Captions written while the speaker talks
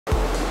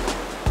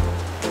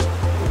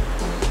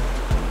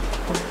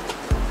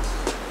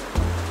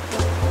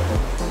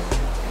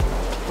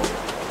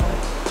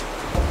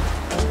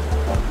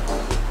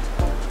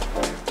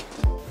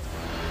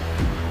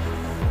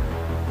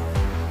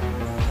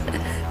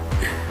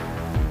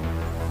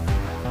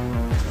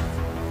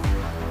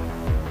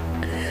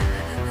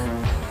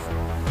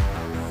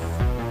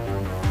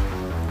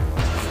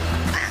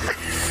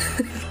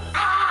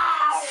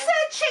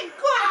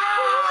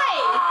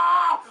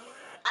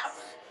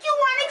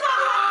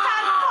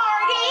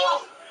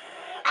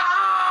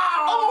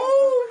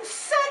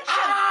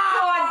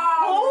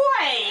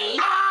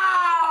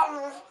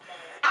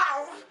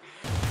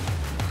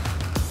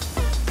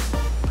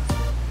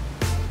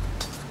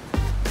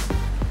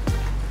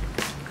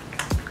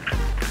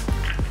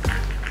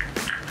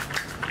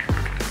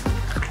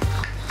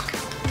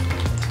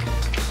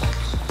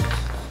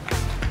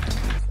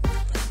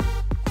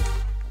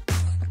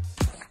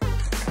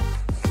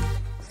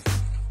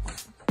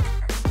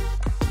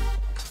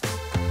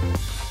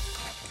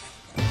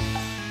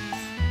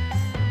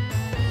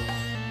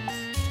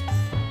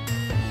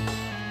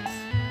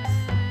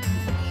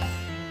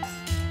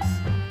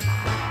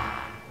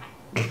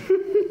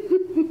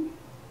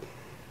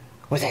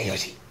What's that,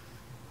 Yoshi?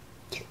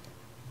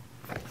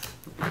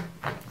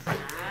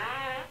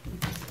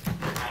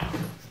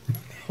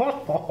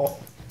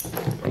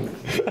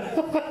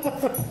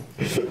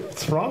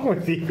 What's wrong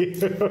with you?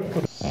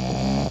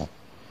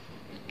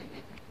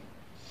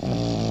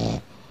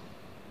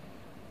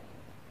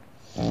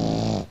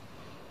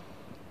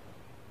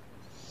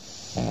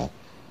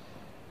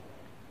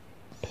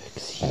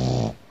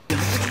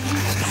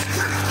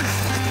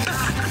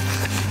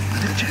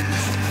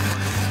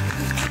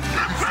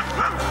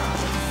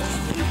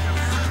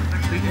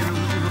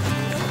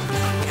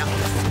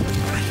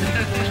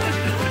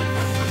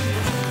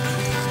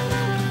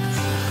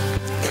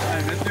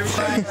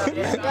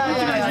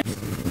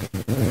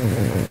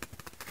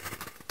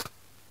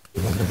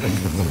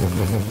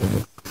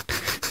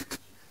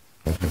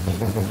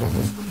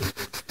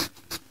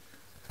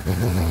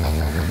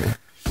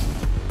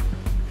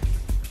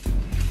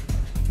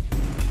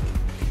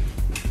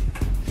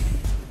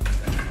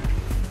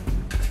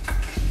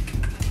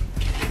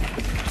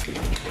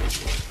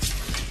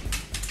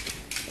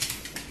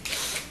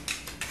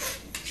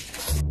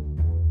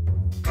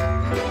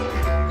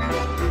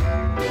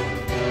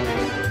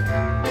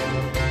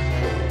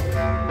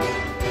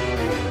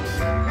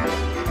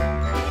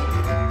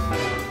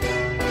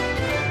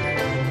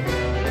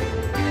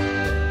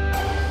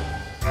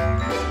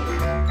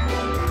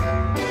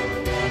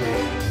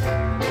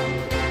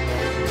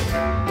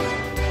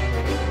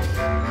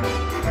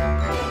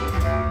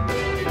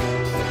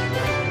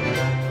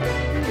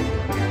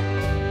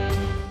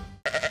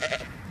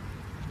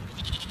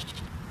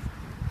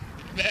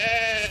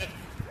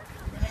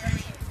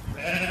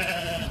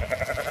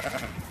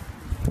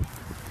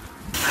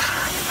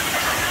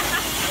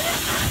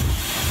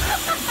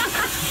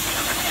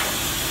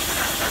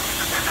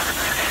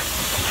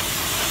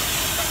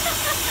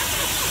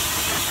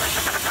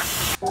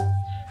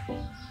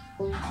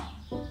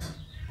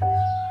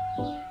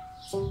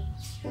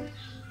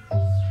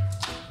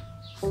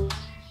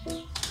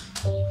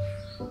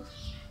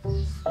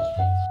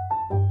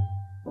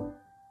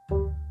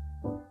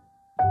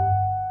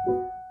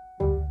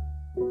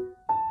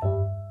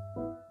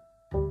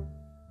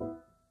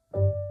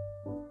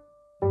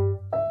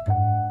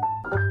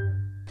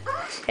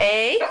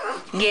 Hey,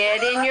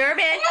 get in your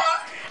bed.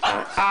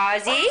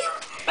 Ozzy,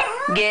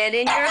 get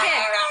in your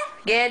bed.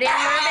 Get in your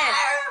bed.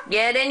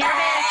 Get in your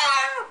bed.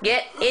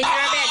 Get in your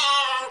bed.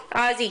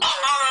 Ozzy,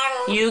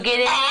 you get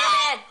in your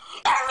bed.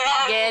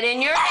 Get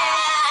in your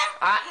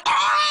bed.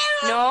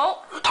 No,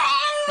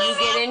 you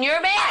get in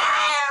your bed.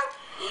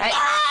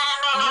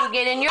 You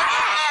get in your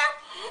bed.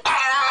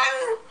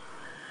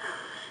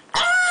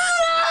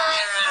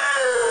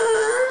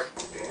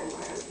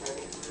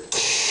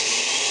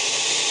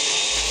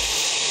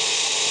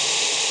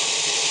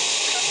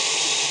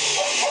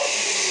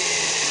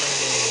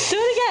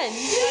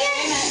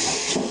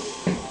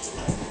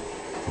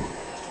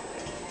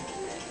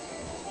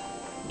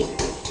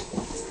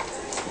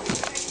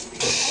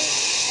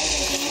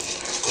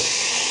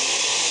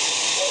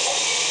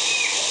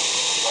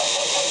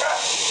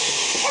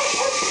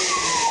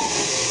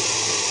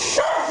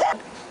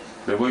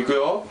 멤버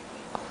있고요.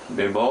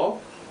 멤버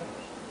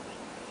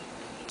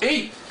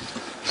에잇!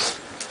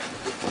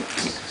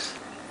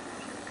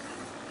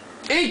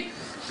 에잇!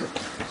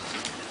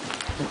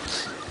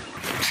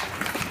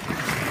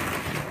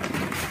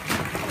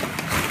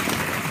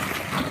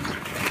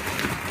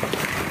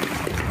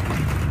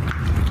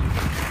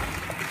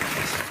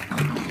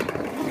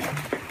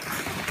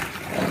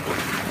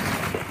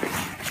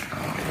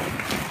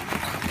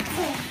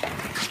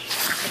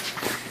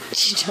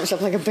 She jumps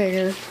up like a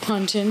bear,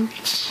 punching.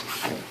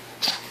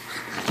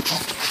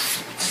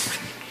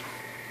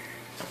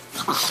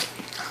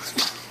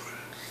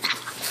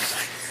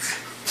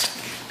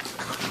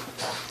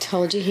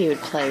 Told you he would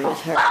play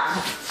with her.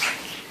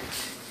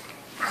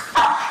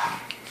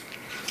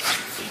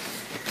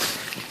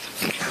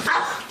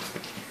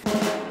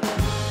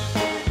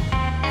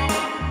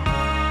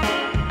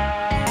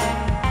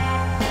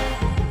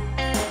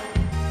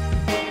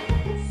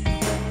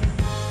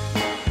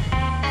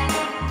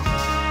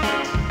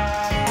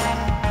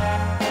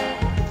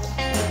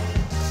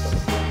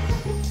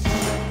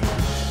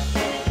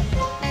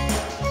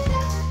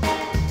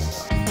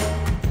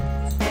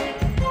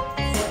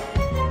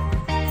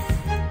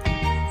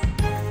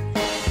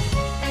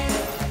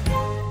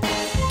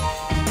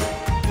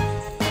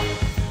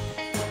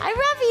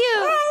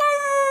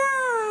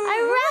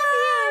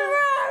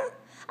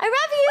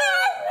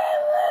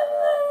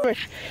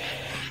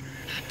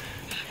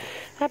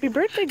 Happy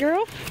birthday,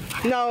 girl.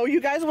 No, you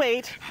guys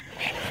wait.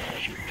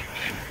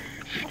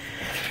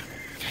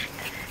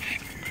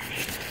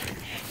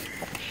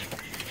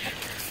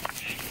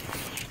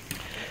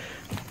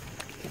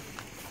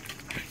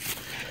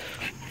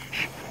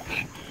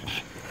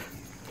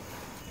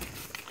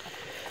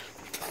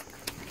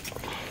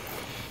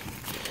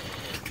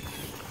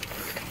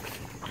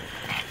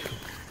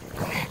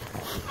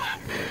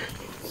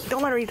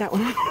 Don't let her eat that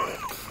one.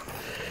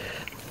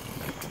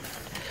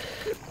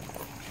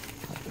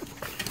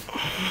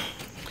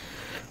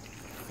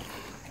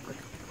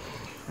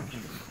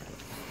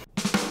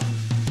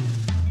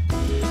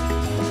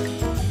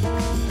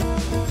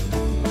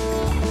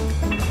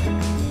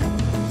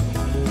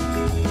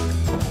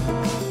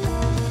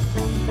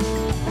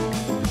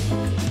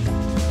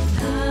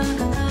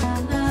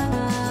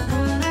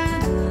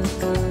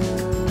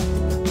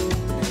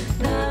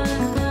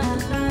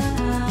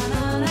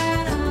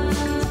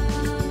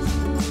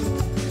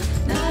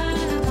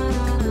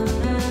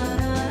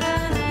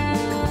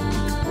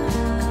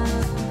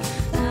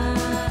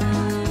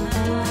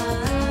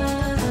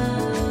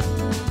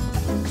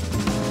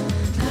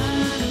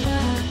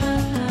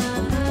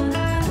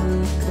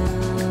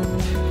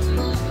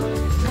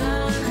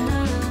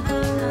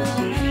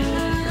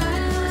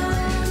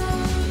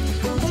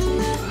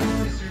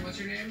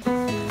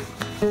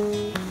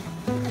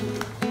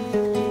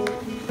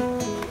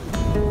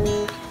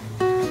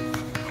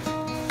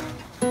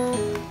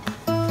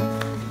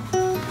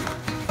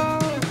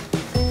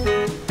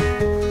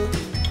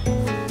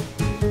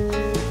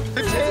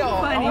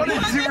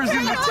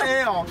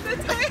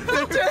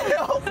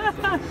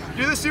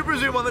 Do the super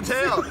zoom on the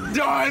tail.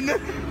 Done. Okay.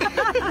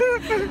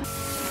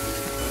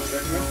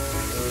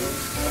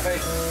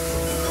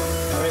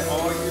 Wait,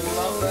 oh, you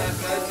love that,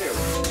 don't you?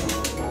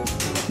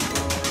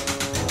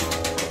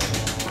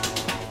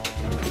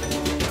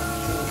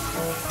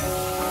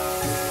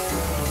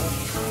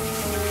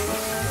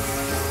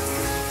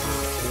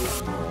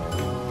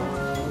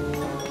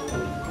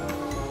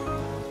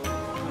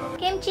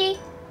 Kimchi,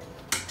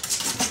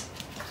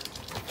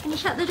 can you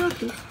shut the door,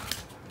 please?